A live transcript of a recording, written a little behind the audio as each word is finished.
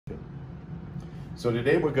So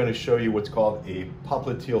today we're going to show you what's called a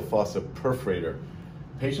Popliteal Fossa Perforator.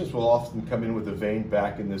 Patients will often come in with a vein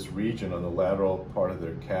back in this region on the lateral part of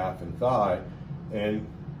their calf and thigh, and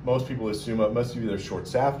most people assume it must be their short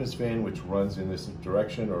saphenous vein, which runs in this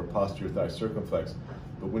direction, or posterior thigh circumflex.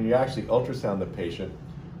 But when you actually ultrasound the patient,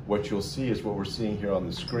 what you'll see is what we're seeing here on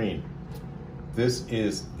the screen. This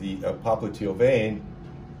is the popliteal vein.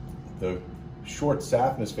 The short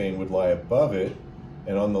saphenous vein would lie above it,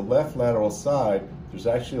 and on the left lateral side, there's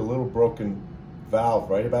actually a little broken valve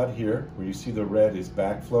right about here, where you see the red is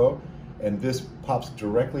backflow, and this pops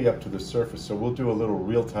directly up to the surface. So we'll do a little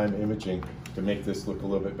real-time imaging to make this look a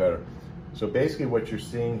little bit better. So basically what you're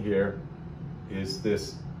seeing here is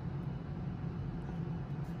these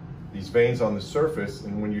veins on the surface,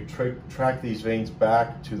 and when you track these veins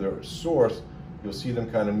back to their source, you'll see them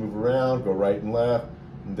kind of move around, go right and left,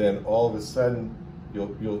 and then all of a sudden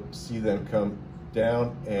you'll see them come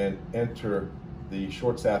down and enter the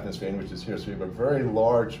short saphenous vein, which is here. So you have a very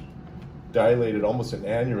large, dilated, almost an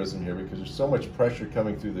aneurysm here, because there's so much pressure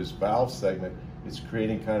coming through this valve segment. It's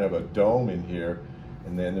creating kind of a dome in here.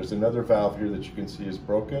 And then there's another valve here that you can see is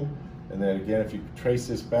broken. And then again, if you trace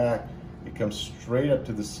this back, it comes straight up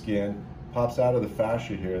to the skin, pops out of the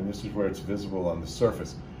fascia here, and this is where it's visible on the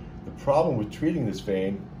surface. The problem with treating this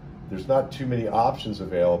vein, there's not too many options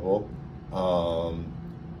available.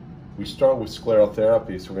 We start with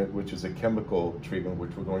sclerotherapy, which is a chemical treatment,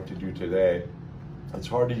 which we're going to do today. It's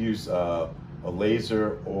hard to use a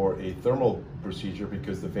laser or a thermal procedure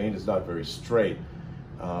because the vein is not very straight.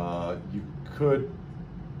 You could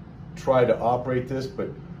try to operate this, but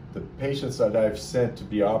the patients that I've sent to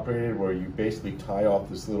be operated, where you basically tie off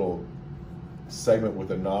this little segment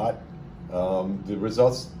with a knot, the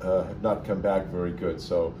results have not come back very good.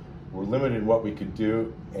 So we're limited in what we could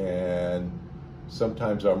do, and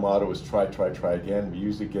sometimes our motto is try again. We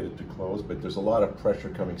usually get it to close, but there's a lot of pressure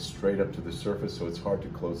coming straight up to the surface, so it's hard to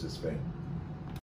close this vein.